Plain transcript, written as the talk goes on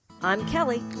I'm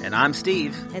Kelly. And I'm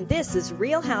Steve. And this is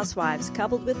Real Housewives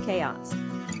Coupled with Chaos.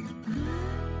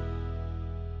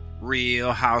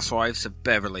 Real Housewives of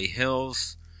Beverly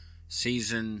Hills,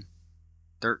 Season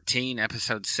 13,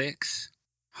 Episode 6.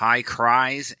 High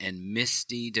Cries and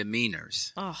Misty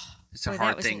Demeanors. Oh, it's a boy, hard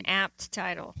that was thing. An apt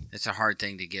title. It's a hard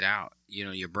thing to get out. You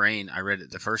know, your brain, I read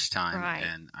it the first time, right.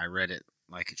 And I read it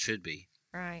like it should be.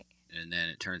 Right. And then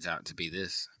it turns out to be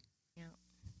this. Yeah.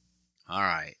 All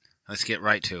right. Let's get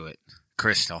right to it.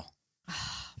 Crystal.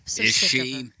 Oh, so is sick of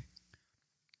her.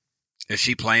 Is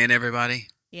she playing everybody?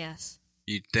 Yes.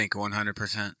 You think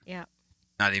 100%? Yeah.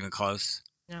 Not even close?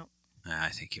 No. I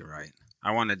think you're right.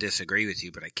 I want to disagree with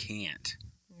you, but I can't.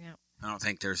 Yeah. I don't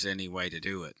think there's any way to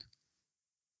do it.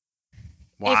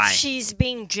 Why? If she's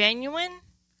being genuine,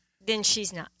 then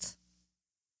she's nuts.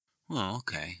 Well,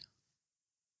 okay.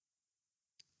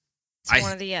 It's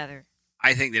one or the other.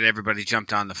 I think that everybody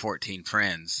jumped on the 14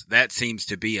 Friends. That seems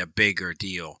to be a bigger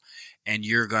deal. And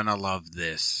you're going to love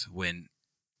this when...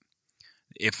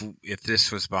 If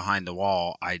this was behind the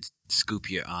wall, I'd scoop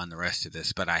you on the rest of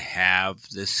this. But I have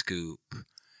the scoop,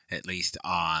 at least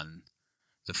on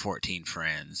the 14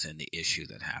 Friends and the issue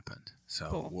that happened. So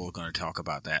cool. We're going to talk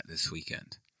about that this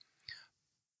weekend.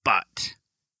 But,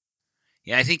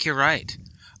 yeah, I think you're right.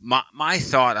 My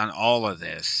thought on all of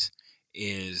this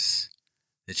is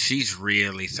that she's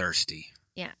really thirsty.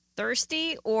 Yeah,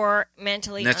 thirsty or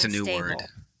mentally That's unstable. a new word.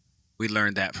 We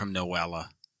learned that from Noella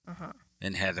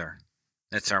and Heather.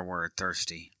 That's our word,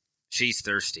 thirsty. She's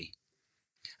thirsty.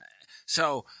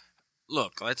 So,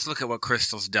 let's look at what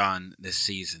Crystal's done this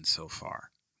season so far.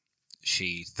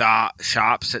 She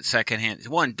shops at secondhand.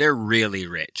 One, they're really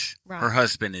rich. Right. Her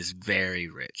husband is very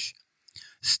rich.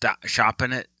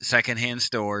 Shopping at secondhand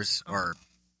stores or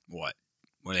what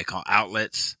do they call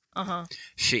outlets?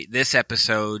 This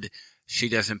episode, she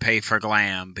doesn't pay for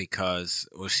glam because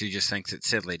she just thinks it's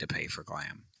silly to pay for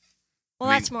glam. Well,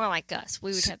 that's more like us.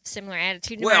 We would have a similar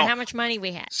attitude no matter how much money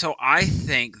we had. So I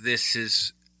think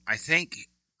I think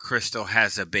Crystal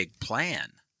has a big plan.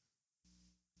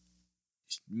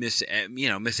 Miss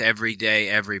Everyday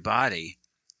Everybody,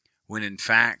 when in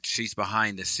fact she's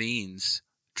behind the scenes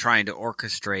trying to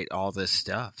orchestrate all this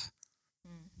stuff.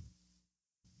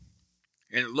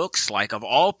 And it looks like, of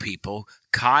all people,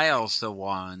 Kyle's the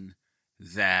one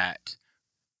that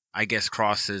I guess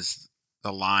crosses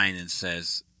the line and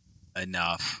says,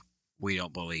 enough. We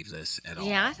don't believe this at all.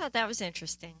 Yeah, I thought that was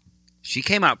interesting. She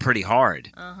came out pretty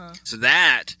hard. So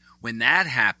when that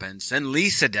happens, then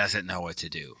Lisa doesn't know what to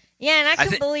do. Yeah, and I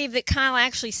couldn't believe that Kyle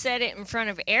actually said it in front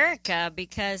of Erica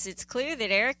because it's clear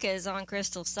that Erica is on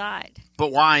Crystal's side.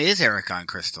 But why is Erica on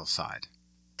Crystal's side?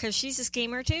 Because she's a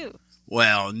schemer too.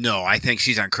 Well, no, I think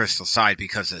she's on Crystal's side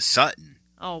because of Sutton.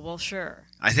 Oh, well, sure.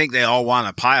 I think they all want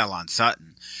to pile on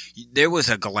Sutton. There was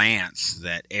a glance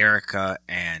that Erica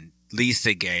and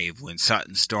Lisa gave when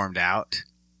Sutton stormed out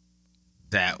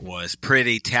that was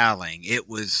pretty telling. It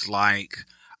was like,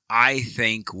 I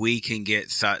think we can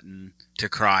get Sutton to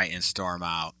cry and storm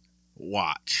out.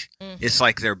 Watch. It's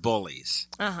like they're bullies.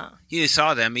 You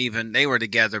saw them they were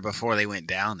together before they went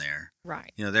down there.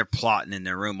 Right. They're plotting in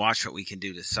their room. Watch what we can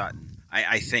do to Sutton.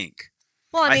 I think.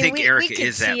 Well, I think Erica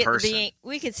is that person.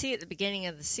 We could see at the beginning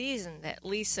of the season that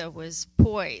Lisa was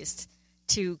poised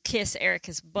to kiss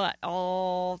Erica's butt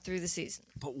all through the season.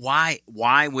 But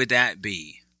why would that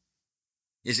be?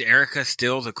 Is Erica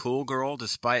still the cool girl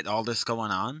despite all this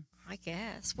going on? I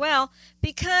guess. Well,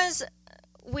 because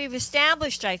we've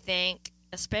established, I think,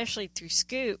 especially through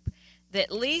Scoop,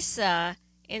 that Lisa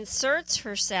inserts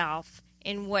herself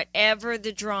in whatever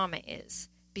the drama is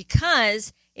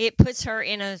because it puts her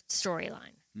in a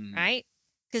storyline, right?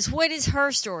 Because what is her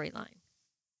storyline?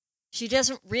 She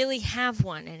doesn't really have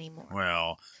one anymore.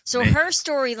 Well, so her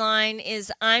storyline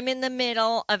is I'm in the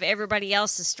middle of everybody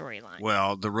else's storyline.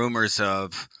 Well, the rumors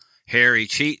of Harry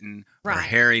cheating or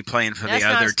Harry playing for That's the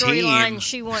other not a storyline team.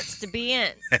 she wants to be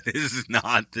in. This is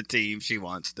not the team she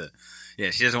wants to.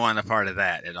 Yeah, she doesn't want a part of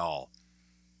that at all.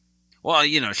 Well,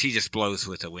 she just blows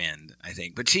with the wind, I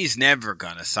think. But she's never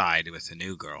going to side with the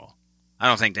new girl. I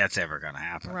don't think that's ever going to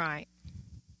happen. Right.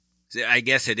 I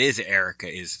guess it is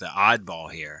Erica is the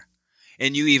oddball here.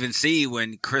 And you even see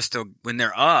when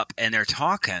they're up and they're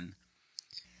talking,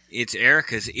 it's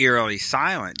Erica's eerily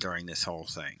silent during this whole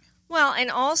thing. Well, and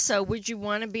also, would you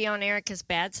want to be on Erica's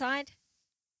bad side?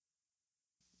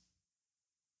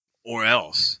 Or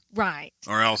else. Right.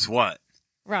 Or else what?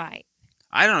 Right.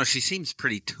 I don't know. She seems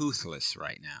pretty toothless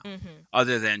right now.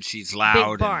 Other than she's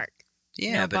loud. Big bark.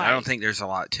 Yeah, but I don't think there's a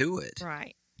lot to it.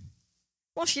 Right.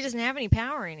 Well, she doesn't have any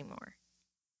power anymore.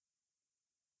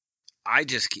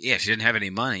 She didn't have any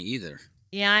money either.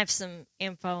 Yeah, I have some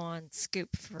info on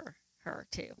Scoop for her,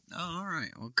 too. Oh, all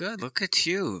right. Well, good. Look at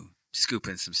you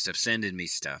scooping some stuff, sending me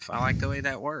stuff. I like the way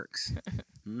that works.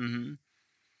 Mm-hmm.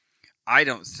 I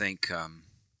don't think,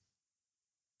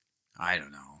 I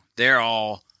don't know. They're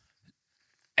all,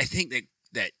 I think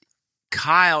that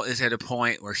Kyle is at a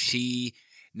point where she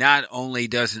not only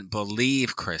doesn't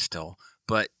believe Crystal,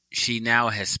 but she now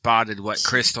has spotted what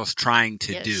Crystal's trying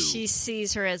to do. She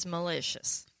sees her as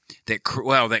malicious. That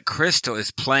Crystal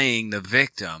is playing the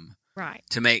victim. Right.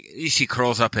 To make, she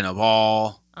curls up in a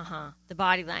ball. The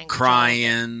body language.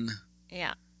 Crying.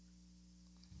 Yeah.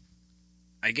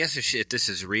 I guess if this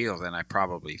is real, then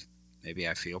maybe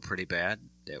I feel pretty bad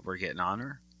that we're getting on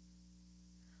her.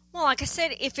 Well, like I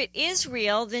said, if it is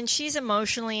real, then she's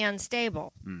emotionally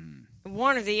unstable.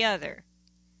 One or the other.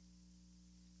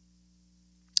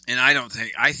 And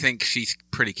I think she's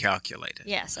pretty calculated.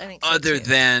 Yes, I think so Other too.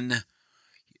 than,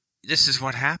 this is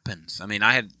what happens. I mean,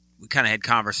 we kind of had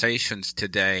conversations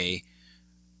today,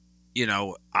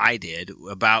 I did,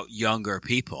 about younger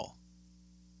people.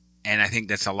 And I think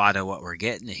that's a lot of what we're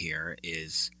getting here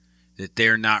is that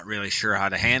they're not really sure how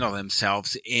to handle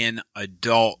themselves in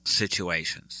adult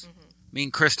situations. Mm-hmm. I mean,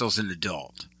 Crystal's an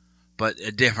adult, but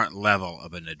a different level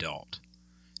of an adult.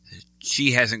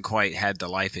 She hasn't quite had the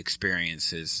life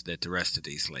experiences that the rest of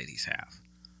these ladies have.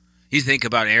 You think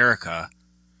about Erica.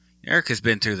 Erica's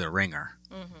been through the ringer.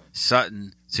 Mm-hmm.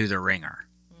 Sutton through the ringer.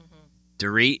 Mm-hmm.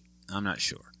 Dorit, I'm not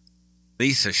sure.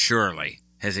 Lisa surely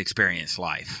has experienced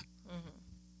life.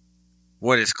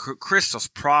 What is Crystal's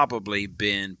probably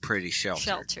been pretty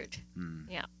sheltered.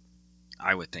 Yeah.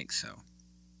 I would think so.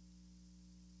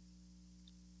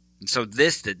 And so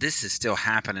this is still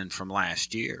happening from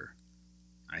last year,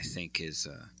 I think is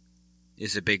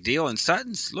a big deal. And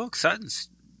Sutton's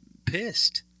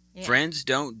pissed. Yeah. Friends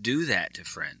don't do that to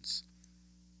friends.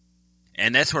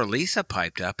 And that's where Lisa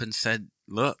piped up and said,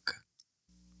 look,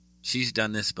 she's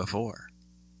done this before.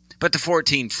 But the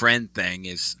 14 friend thing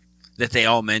is that they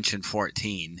all mention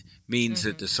 14 means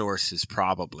that the source is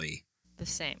probably the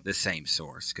same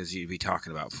source, because you'd be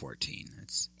talking about 14.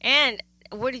 And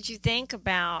what did you think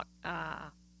about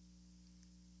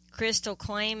Crystal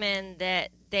claiming that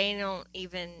they don't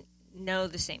even know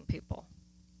the same people?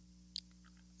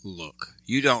 Look,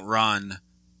 you don't run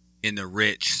in the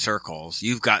rich circles.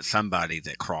 You've got somebody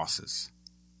that crosses.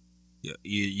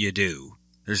 You do.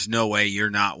 There's no way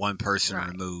you're not one person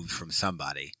removed from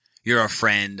somebody. You're a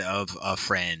friend of a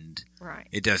friend. Right.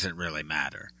 It doesn't really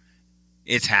matter.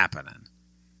 It's happening.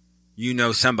 You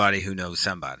know somebody who knows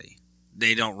somebody.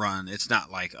 They don't run. It's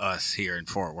not like us here in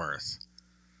Fort Worth.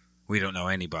 We don't know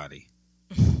anybody.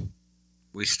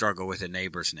 We struggle with the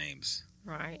neighbors' names.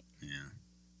 Right. Yeah.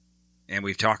 And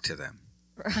we've talked to them.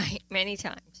 Right. Many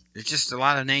times. There's just a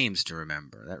lot of names to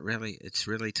remember. It's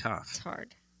really tough. It's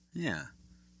hard. Yeah.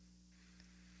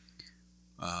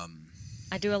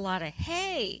 I do a lot of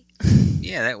hey.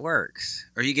 Yeah, that works.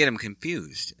 Or you get them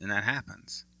confused, and that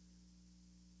happens.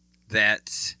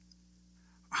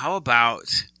 How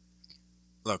about,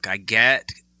 look, I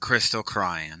get Crystal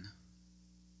crying.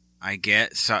 I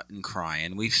get Sutton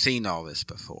crying. We've seen all this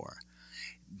before.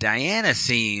 Diana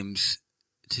seems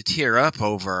to tear up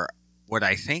over what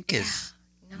I think is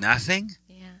nothing.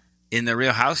 Yeah. In the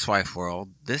Real Housewife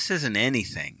world, this isn't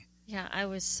anything. Yeah, I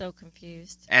was so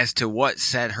confused. As to what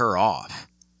set her off.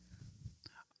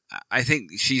 I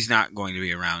think she's not going to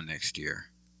be around next year.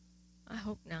 I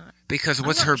hope not. Because I'm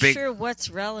not sure what's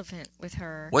relevant with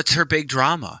her. What's her big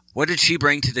drama? What did she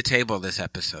bring to the table this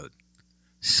episode?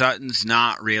 Sutton's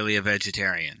not really a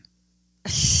vegetarian.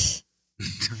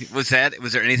 Was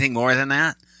there anything more than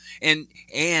that?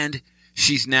 And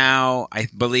she's now, I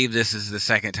believe this is the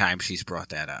second time she's brought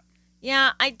that up.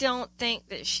 Yeah, I don't think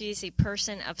that she's a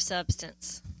person of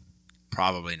substance.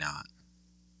 Probably not.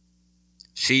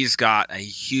 She's got a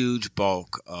huge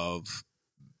bulk of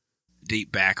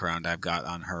deep background I've got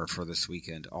on her for this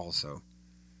weekend also.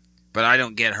 But I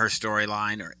don't get her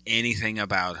storyline or anything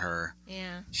about her.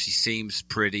 Yeah. She seems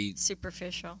pretty...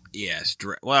 superficial. Yes.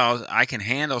 Well, I can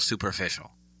handle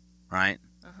superficial, right?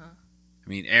 Uh-huh. I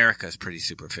mean, Erica's pretty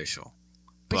superficial.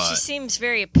 But she seems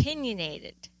very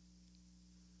opinionated.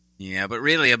 Yeah, but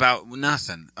really about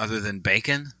nothing other than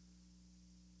bacon.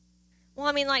 Well,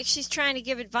 I mean, like, she's trying to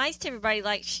give advice to everybody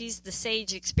like she's the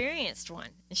sage, experienced one,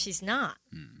 and she's not.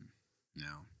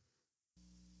 No.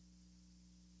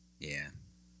 Yeah.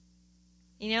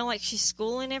 You know, like she's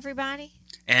schooling everybody.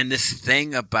 And this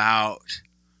thing about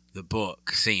the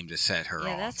book seemed to set her off.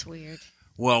 Yeah, that's weird.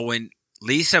 Well, when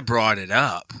Lisa brought it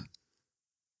up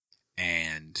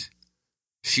and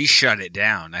she shut it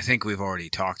down, I think we've already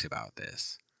talked about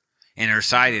this. And her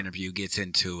side interview gets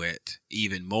into it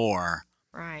even more.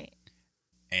 Right.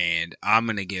 And I'm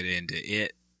going to get into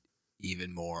it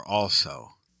even more also.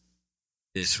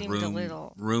 This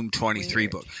Room 23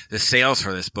 weird. book. The sales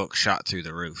for this book shot through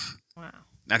the roof. Wow.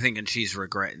 I think, and she's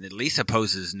regretting that Lisa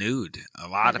poses nude. A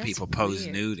lot of that's people pose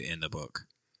weird. nude in the book.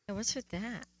 Yeah, what's with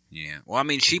that? Yeah. Well, I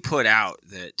mean, she put out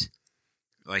that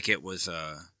like it was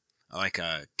a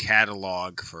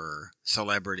catalog for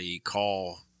celebrity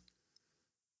call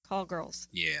girls.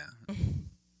 Yeah.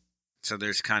 So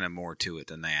there's kind of more to it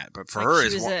than that. But for like her,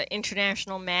 she was an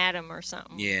international madam or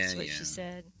something. Yeah, That's what yeah. she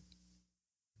said.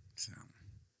 So,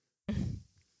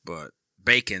 but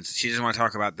Bacon's, she doesn't want to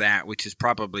talk about that, which is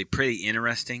probably pretty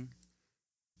interesting,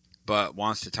 but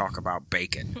wants to talk about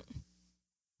bacon.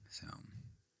 So,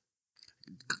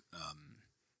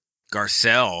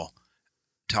 Garcelle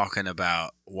talking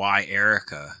about why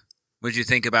Erica. What did you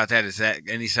think about that? Is that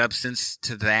any substance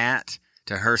to that?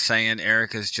 To her saying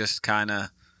Erica's just kind of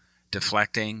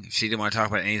deflecting? She didn't want to talk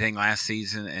about anything last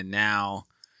season, and now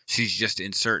she's just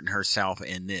inserting herself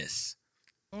in this.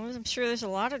 Well, I'm sure there's a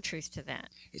lot of truth to that.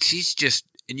 She's just,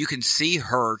 and you can see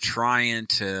her trying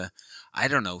to, I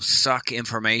don't know, suck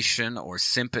information or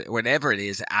sympathy, whatever it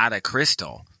is, out of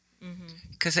Crystal.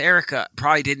 Because Erica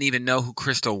probably didn't even know who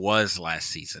Crystal was last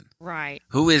season. Right.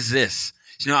 Who is this?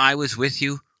 You know, I was with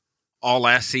you all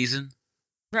last season.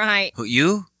 Right. Who,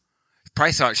 you?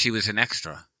 Probably thought she was an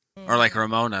extra. Or like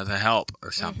Ramona, the help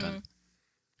or something.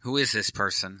 Who is this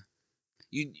person?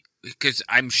 Because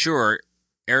I'm sure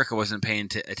Erica wasn't paying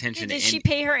attention. Did she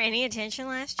pay her any attention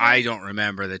last year? I don't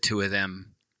remember the two of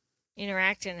them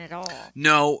interacting at all.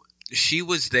 No, she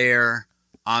was there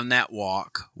on that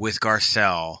walk with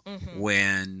Garcelle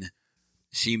when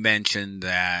she mentioned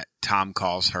that Tom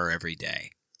calls her every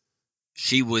day.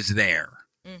 She was there.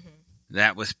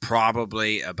 That was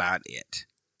probably about it.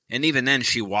 And even then,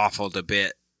 she waffled a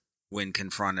bit when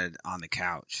confronted on the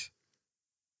couch.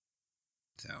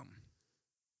 So,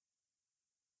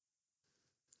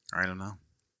 I don't know.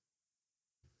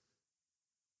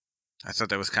 I thought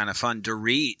that was kind of fun.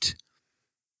 Dorit,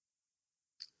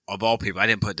 of all people, I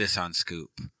didn't put this on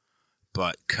Scoop,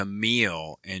 but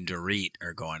Camille and Dorit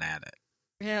are going at it.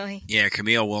 Really? Yeah,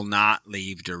 Camille will not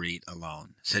leave Dorit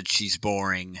alone. Said she's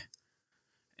boring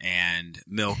and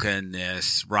milking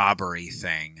this robbery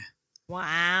thing.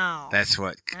 Wow. That's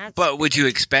but would you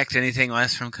expect anything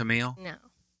less from Camille? No.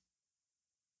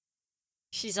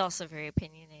 She's also very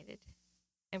opinionated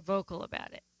and vocal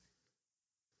about it.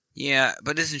 Yeah,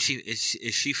 but isn't she? Is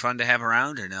she fun to have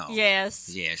around or no? Yes.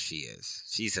 Yeah, she is.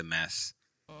 She's a mess.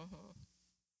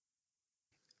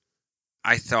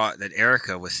 I thought that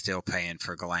Erica was still paying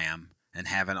for glam and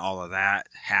having all of that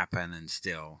happen and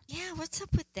still. Yeah, what's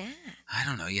up with that? I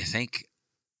don't know. You think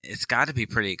it's got to be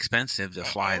pretty expensive to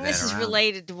fly that around. This is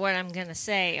related to what I'm going to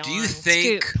say. Do you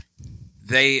think Scoop.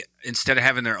 they, instead of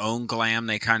having their own glam,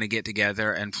 they kind of get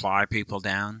together and fly people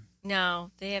down?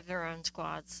 No, they have their own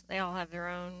squads. They all have their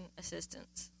own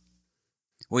assistants.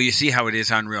 Well, you see how it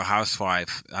is on Real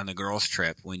Housewife on the girls'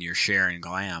 trip when you're sharing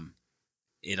glam.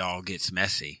 It all gets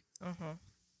messy.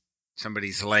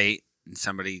 Somebody's late, and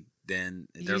somebody then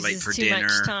they're late for too dinner.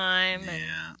 Much time.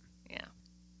 Yeah. Yeah.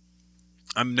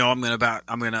 I'm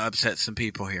gonna upset some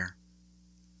people here.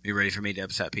 You ready for me to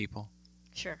upset people?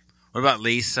 Sure. What about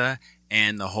Lisa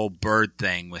and the whole bird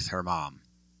thing with her mom?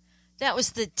 That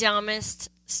was the dumbest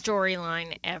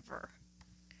storyline ever.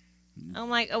 I'm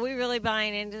like, are we really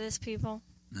buying into this, people?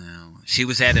 No. She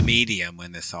was at a medium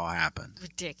when this all happened.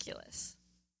 Ridiculous.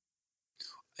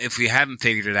 If we haven't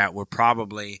figured it out, we're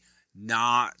probably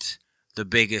not the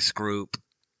biggest group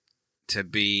to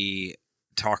be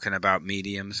talking about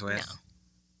mediums with. No.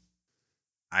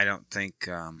 I don't think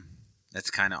that's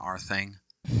kind of our thing.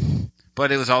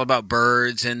 But it was all about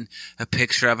birds and a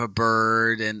picture of a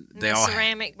bird, and they all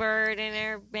ceramic bird in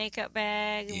their makeup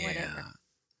bag and whatever.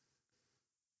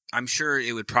 I'm sure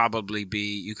it would probably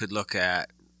be. You could look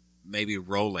at maybe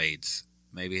Rolaids.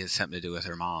 Maybe it has something to do with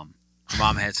her mom. Her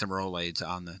mom had some Rolaids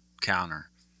on the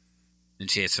counter, and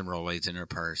she had some Rolaids in her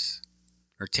purse,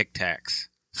 or Tic Tacs,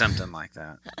 something like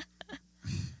that.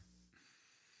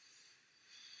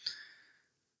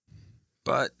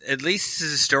 But at least this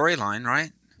is a storyline,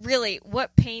 right? Really,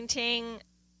 what painting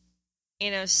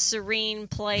in a serene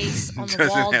place on the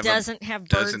wall doesn't have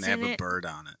birds in it? Doesn't have a bird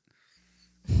on it.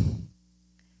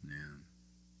 Yeah.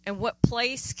 And what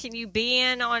place can you be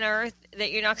in on Earth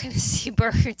that you're not going to see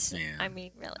birds? Yeah. I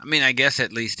mean, really. I mean, I guess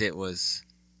at least it was.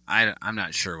 I'm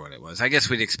not sure what it was. I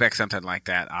guess we'd expect something like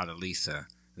that out of Lisa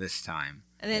this time.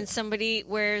 And then somebody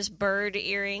wears bird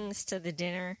earrings to the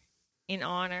dinner in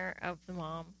honor of the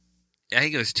mom. I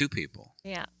think it was two people.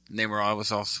 Yeah. And they were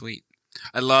always all sweet.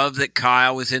 I love that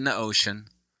Kyle was in the ocean,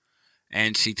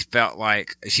 and she felt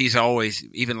like she's always,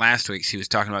 even last week, she was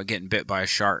talking about getting bit by a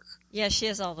shark. Yeah, she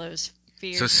has all those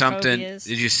fears. So and something, phobias.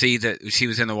 did you see that she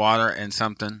was in the water and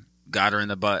something got her in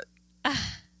the butt?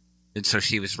 And so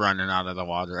she was running out of the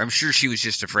water. I'm sure she was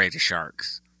just afraid of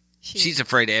sharks. She's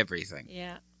afraid of everything.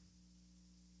 Yeah.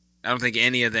 I don't think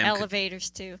any of them elevators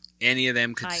too. Any of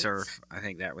them could Heights. surf. I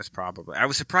think that was probably. I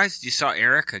was surprised you saw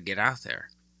Erica get out there.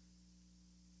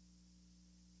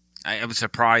 I was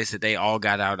surprised that they all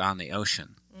got out on the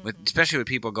ocean, especially with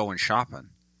people going shopping.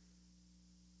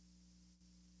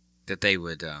 That they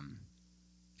would,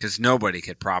 because nobody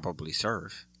could probably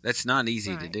surf. That's not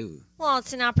easy to do. Well,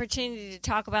 it's an opportunity to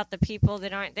talk about the people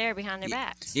that aren't there behind their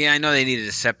backs. Yeah, I know they needed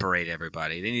to separate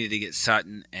everybody. They needed to get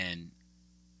Sutton and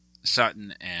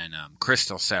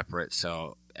Crystal separate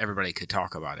so everybody could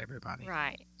talk about everybody.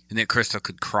 Right. And then Crystal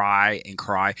could cry and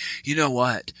cry. You know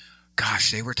what?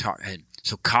 Gosh, they were talking.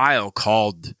 So Kyle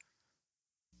called,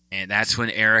 and that's when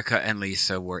Erica and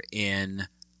Lisa were in,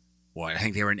 I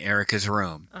think they were in Erica's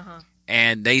room. Uh-huh.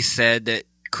 And they said that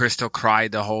Crystal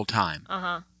cried the whole time.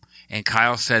 Uh-huh. And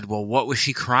Kyle said, well, what was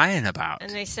she crying about?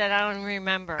 And they said, I don't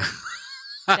remember.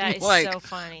 That is so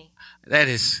funny. That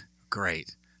is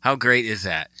great. How great is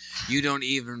that? You don't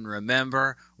even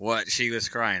remember what she was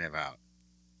crying about.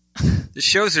 The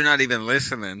shows are not even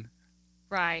listening.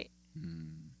 Right.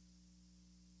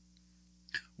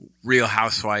 Real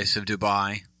Housewives of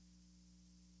Dubai.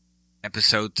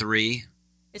 Episode 3.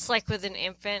 It's like with an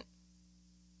infant.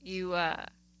 You are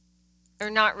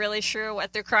not really sure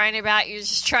what they're crying about. You're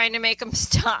just trying to make them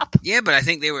stop. Yeah, but I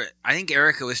think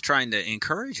Erica was trying to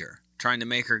encourage her, trying to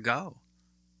make her go.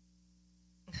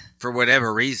 For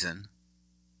whatever reason.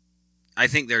 I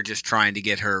think they're just trying to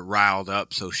get her riled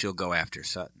up so she'll go after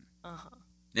Sutton. Uh-huh.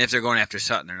 And if they're going after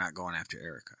Sutton, they're not going after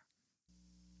Erica.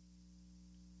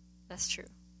 That's true.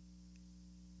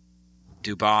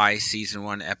 Dubai, Season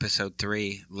 1, Episode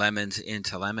 3, Lemons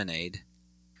into Lemonade.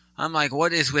 I'm like,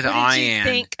 what is with Ian? What did you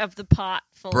think of the pot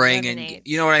full of lemonade?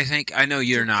 You know what I think? I know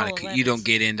you don't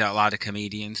get into a lot of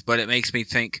comedians, but it makes me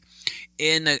think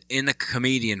in the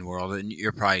comedian world, and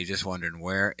you're probably just wondering,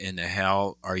 where in the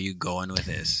hell are you going with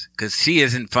this? Because she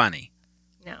isn't funny.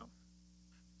 No.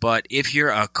 But if you're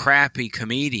a crappy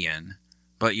comedian,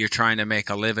 but you're trying to make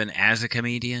a living as a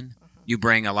comedian, you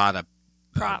bring a lot of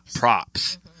props.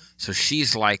 Mm-hmm. So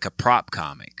she's like a prop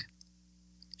comic.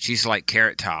 She's like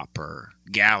Carrot Top or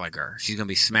Gallagher. She's going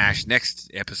to be smashed next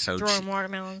episode. Throwing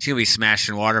watermelons. She'll be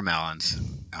smashing watermelons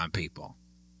on people.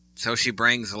 So she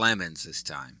brings lemons this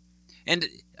time. And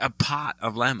a pot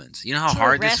of lemons. You know how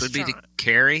hard this would be to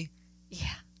carry? Yeah.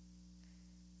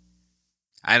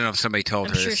 I don't know if somebody told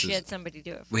her. I'm sure she had somebody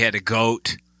do it. We had a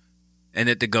goat, and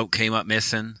that the goat came up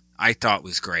missing. I thought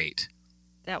was great.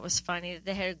 That was funny that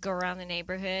they had to go around the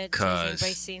neighborhood. Has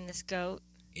anybody seen this goat?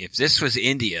 If this was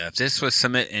India, if this was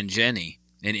Sumit and Jenny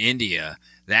in India,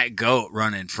 that goat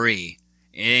running free,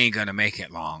 it ain't going to make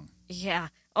it long. Yeah.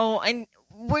 Oh, and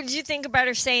what did you think about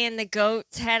her saying the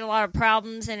goats had a lot of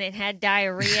problems and it had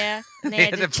diarrhea and they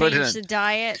had to change the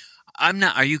diet?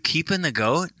 Are you keeping the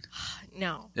goat?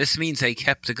 No. This means they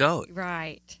kept the goat.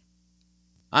 Right.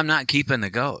 I'm not keeping the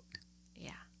goat.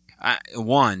 Yeah.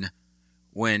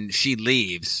 When she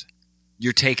leaves,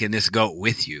 you're taking this goat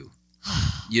with you.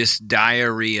 This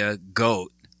diarrhea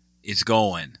goat is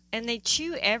going. And they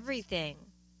chew everything.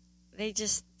 They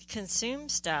just consume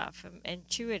stuff and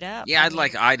chew it up. Yeah,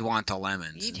 I'd want the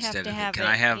lemons you'd instead have to of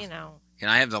have the, Can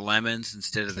I have the lemons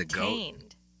instead of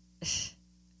contained. The goat?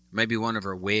 Maybe one of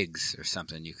her wigs or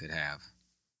something you could have.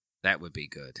 That would be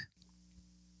good.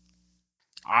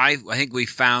 I think we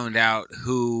found out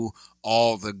who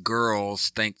all the girls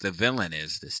think the villain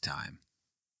is this time.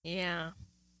 Yeah.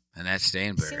 And that's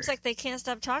Stanbury. Seems like they can't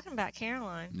stop talking about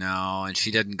Caroline. No, and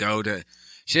she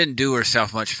didn't do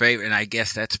herself much favor, and I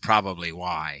guess that's probably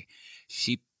why.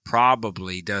 She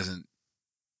probably doesn't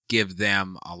give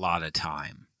them a lot of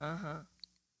time. Uh-huh.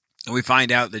 And we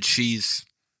find out that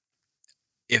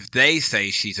if they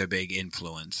say she's a big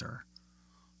influencer,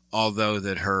 although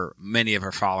that many of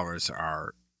her followers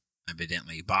are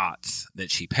evidently bots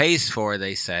that she pays for,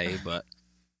 they say, but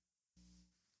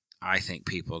I think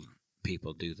people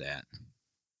do that.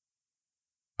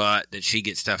 But that she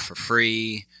gets stuff for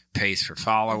free, pays for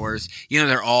followers.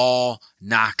 They're all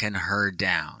knocking her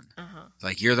down. Uh-huh.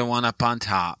 Like, you're the one up on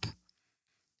top,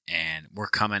 and we're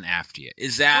coming after you.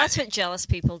 That's what jealous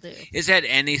people do. Is that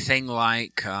anything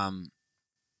like,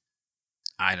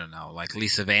 I don't know, like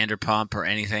Lisa Vanderpump or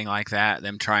anything like that?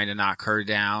 Them trying to knock her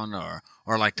down, or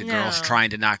like the girls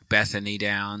trying to knock Bethany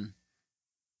down?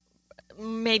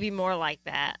 Maybe more like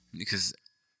that. Because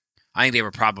I think they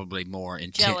were probably more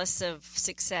jealous of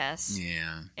success.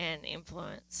 Yeah. And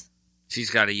influence. She's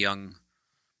got a young,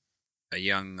 I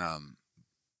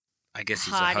guess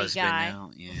he's a husband guy.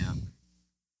 now. Yeah.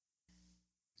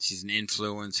 She's an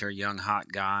influencer, young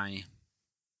hot guy.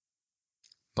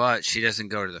 But she doesn't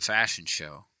go to the fashion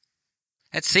show.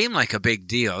 It seemed like a big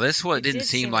deal. This one didn't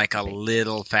seem like a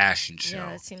little fashion show.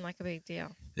 Yeah, it seemed like a big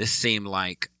deal. This seemed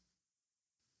like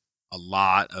a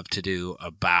lot of to-do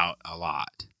about a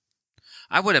lot.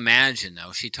 I would imagine,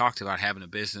 though, she talked about having a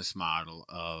business model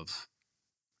of,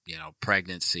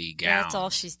 pregnancy gowns. Yeah, that's all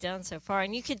she's done so far.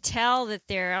 And you could tell that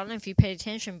I don't know if you paid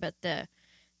attention, but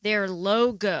their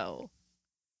logo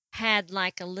had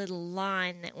like a little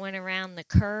line that went around the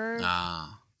curve.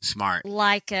 Smart.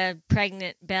 Like a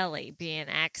pregnant belly being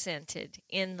accented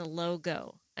in the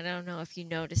logo. I don't know if you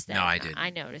noticed that. No, I didn't.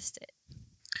 I noticed it.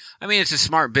 I mean, it's a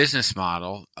smart business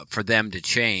model for them to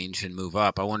change and move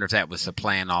up. I wonder if that was the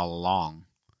plan all along.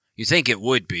 You think it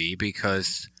would be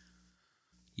because,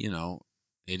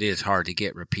 it is hard to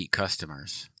get repeat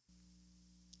customers.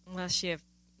 Unless you have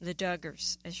the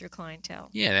Duggars as your clientele.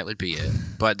 Yeah, that would be it.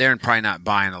 But they're probably not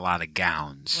buying a lot of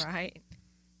gowns. Right.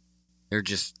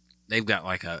 They've got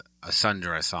like a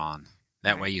sundress on.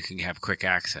 That way you can have quick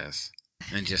access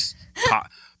and just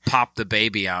pop the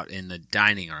baby out in the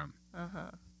dining room.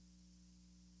 Uh-huh.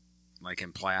 Like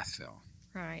in Plathville.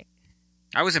 Right.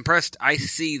 I was impressed. I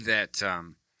see that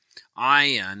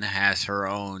Ian has her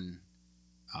own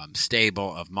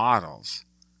stable of models.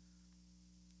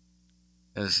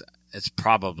 It's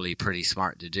probably pretty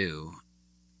smart to do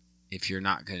if you're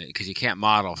not going to, because you can't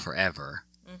model forever.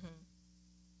 Mm-hmm.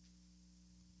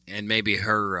 And maybe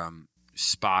her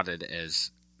spotted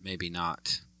as maybe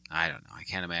not, I don't know. I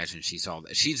can't imagine she's all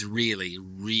that. She's really,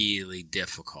 really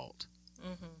difficult.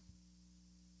 Mm-hmm.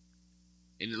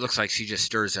 And it looks like she just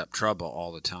stirs up trouble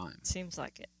all the time. Seems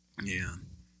like it. Yeah.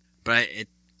 But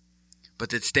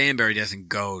that Stanberry doesn't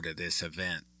go to this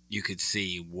event, you could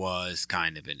see was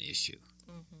kind of an issue.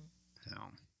 Mm-hmm. So,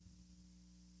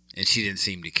 and she didn't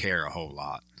seem to care a whole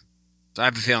lot. So I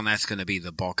have a feeling that's going to be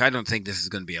the bulk. I don't think this is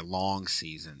going to be a long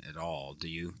season at all. Do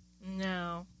you?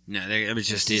 No. No, there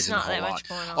just isn't a not whole that lot. much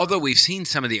going on. Although we've seen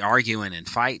some of the arguing and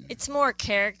fighting. It's more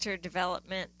character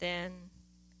development than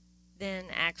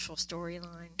actual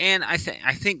storyline. And I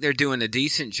think they're doing a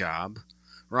decent job,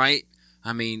 right?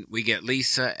 I mean, we get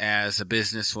Lisa as a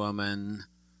businesswoman.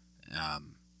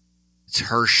 It's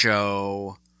her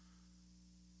show.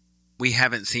 We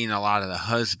haven't seen a lot of the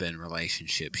husband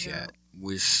relationships yet.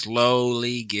 We're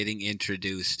slowly getting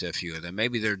introduced to a few of them.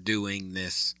 Maybe they're doing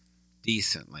this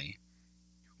decently.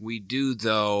 We do,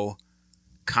 though,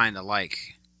 kind of like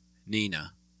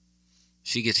Nina.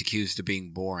 She gets accused of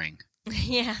being boring.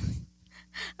 Yeah.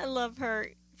 I love her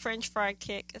French fry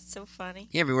kick. It's so funny.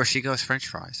 Yeah, everywhere she goes, French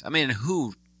fries. I mean,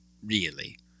 who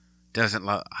really doesn't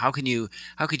love? How could you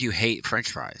hate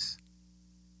French fries?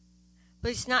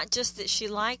 But it's not just that she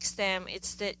likes them;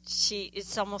 it's that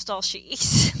it's almost all she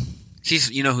eats.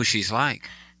 You know who she's like?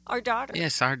 Our daughter.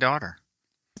 Yes, our daughter.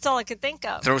 That's all I could think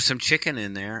of. Throw some chicken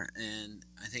in there, and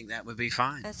I think that would be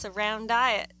fine. That's a round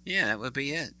diet. Yeah, that would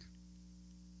be it.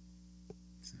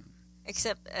 So.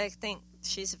 Except I think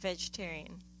she's a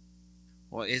vegetarian.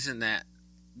 Well, isn't that...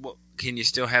 Well, can you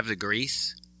still have the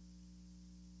grease?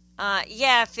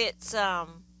 Yeah, if it's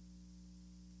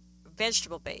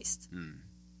vegetable-based.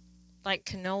 Like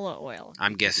canola oil.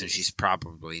 I'm guessing she's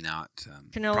probably not...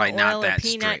 canola probably oil not that or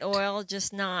peanut strict. oil,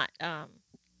 just not,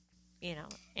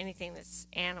 anything that's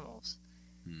animals.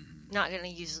 Mm-hmm. Not going to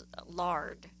use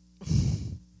lard.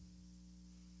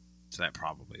 So that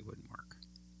probably wouldn't work.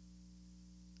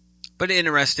 But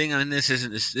interesting. I mean,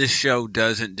 this show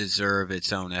doesn't deserve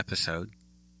its own episode.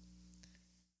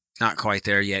 Not quite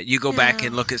there yet. You go back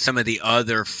and look at some of the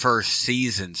other first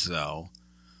seasons, though.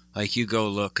 Like you go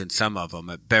look at some of them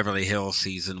at Beverly Hills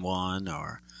season 1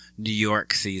 or New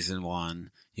York season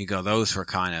 1. You go, those were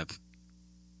kind of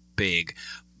big.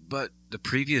 But the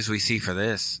previews we see for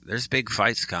this, there's big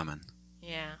fights coming.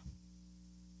 Yeah.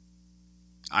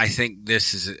 I think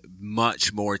this is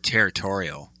much more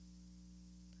territorial.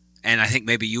 And I think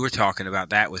maybe you were talking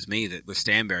about that with me, that with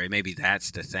Stanberry, maybe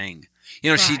that's the thing.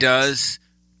 Right. She does.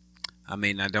 I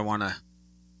mean, I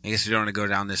guess we don't want to go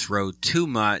down this road too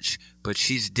much, but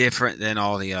she's different than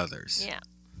all the others. Yeah.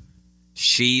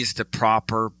 She's the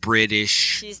proper British.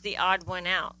 She's the odd one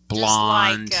out.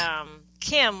 Blonde. Just like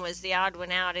Kim was the odd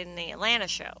one out in the Atlanta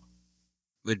show.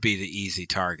 Would be the easy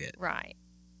target. Right.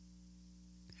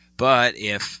 But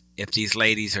if these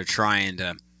ladies are trying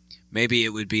to, maybe it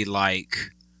would be like,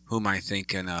 who am I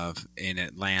thinking of in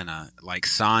Atlanta? Like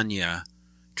Sonya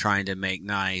trying to make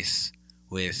nice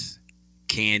with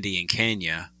Candy in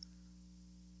Kenya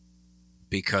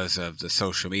because of the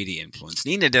social media influence.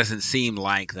 Nina doesn't seem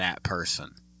like that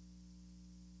person.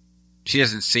 She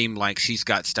doesn't seem like she's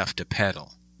got stuff to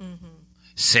peddle. Mm-hmm.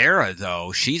 Sarah,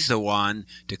 though, she's the one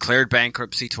declared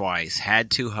bankruptcy twice,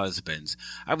 had 2 husbands.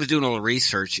 I was doing a little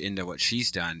research into what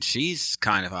she's done. She's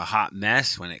kind of a hot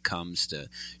mess when it comes to,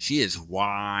 she is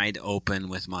wide open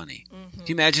with money. Mm-hmm. Can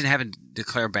you imagine having to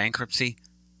declare bankruptcy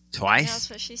twice? Yeah, that's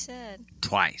what she said.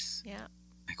 Twice. Yeah.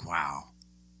 Like, wow.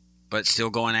 But still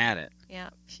going at it. Yeah.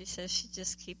 She says she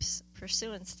just keeps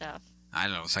pursuing stuff. I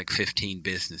don't know, it's like 15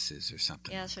 businesses or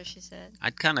something. Yeah, that's what she said.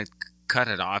 I'd kind of cut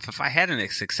it off. If I had a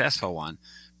successful one,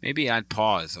 maybe I'd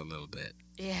pause a little bit.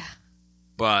 Yeah.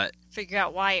 But figure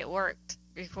out why it worked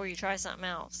before you try something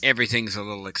else. Everything's a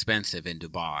little expensive in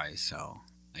Dubai, so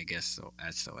I guess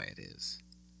that's the way it is.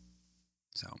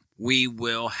 So we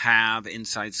will have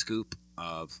inside scoop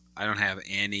of, I don't have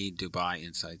any Dubai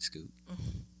inside scoop.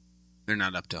 Mm-hmm. They're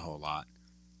not up to a whole lot.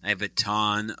 I have a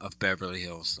ton of Beverly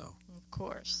Hills, though. Of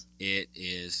course. It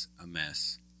is a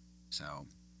mess. So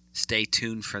stay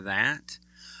tuned for that.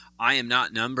 I am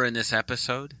not numbering this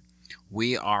episode.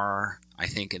 We are, I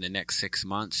think in the next 6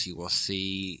 months, you will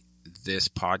see this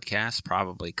podcast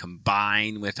probably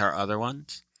combine with our other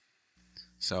ones.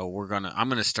 So I'm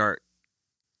going to start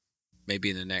maybe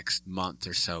in the next month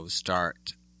or so,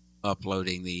 start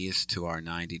uploading these to our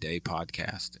 90-day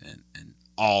podcast, and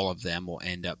all of them will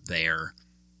end up there.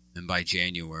 And by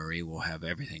January, we'll have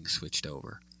everything switched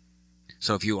over.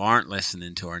 So if you aren't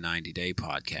listening to our 90-day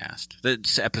podcast, the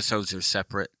episodes are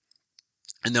separate,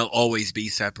 and they'll always be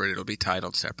separate. It'll be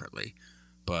titled separately.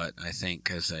 But I think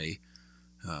as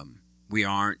we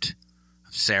aren't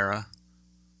Sarah,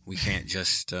 we can't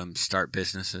just start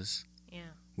businesses. Yeah.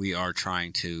 We are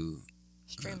trying to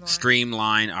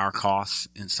streamline our costs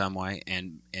in some way,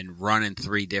 and running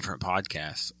 3 different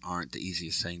podcasts aren't the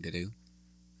easiest thing to do.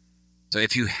 So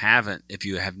if you have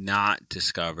not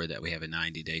discovered that we have a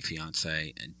 90-Day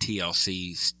Fiancé and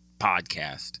TLC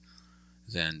podcast,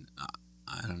 then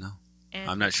I don't know.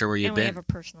 I'm not sure where you've been. And we have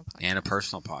a personal podcast. And a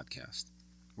personal podcast.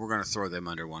 We're going to throw them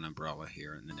under one umbrella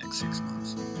here in the next 6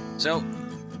 months. So,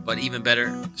 but even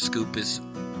better, Scoop is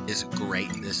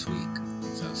great this week.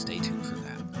 So stay tuned for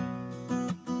that.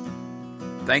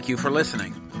 Thank you for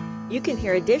listening. You can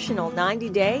hear additional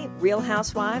 90-day Real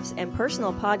Housewives and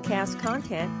personal podcast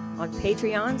content on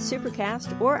Patreon,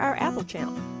 Supercast, or our Apple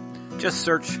channel. Just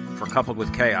search for Coupled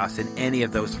with Chaos in any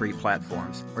of those 3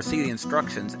 platforms, or see the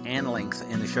instructions and links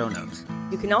in the show notes.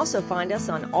 You can also find us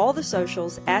on all the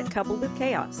socials at Coupled with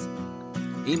Chaos.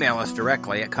 Email us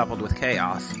directly at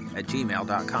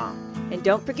coupledwithchaos@gmail.com. And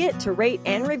don't forget to rate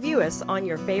and review us on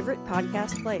your favorite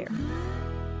podcast player.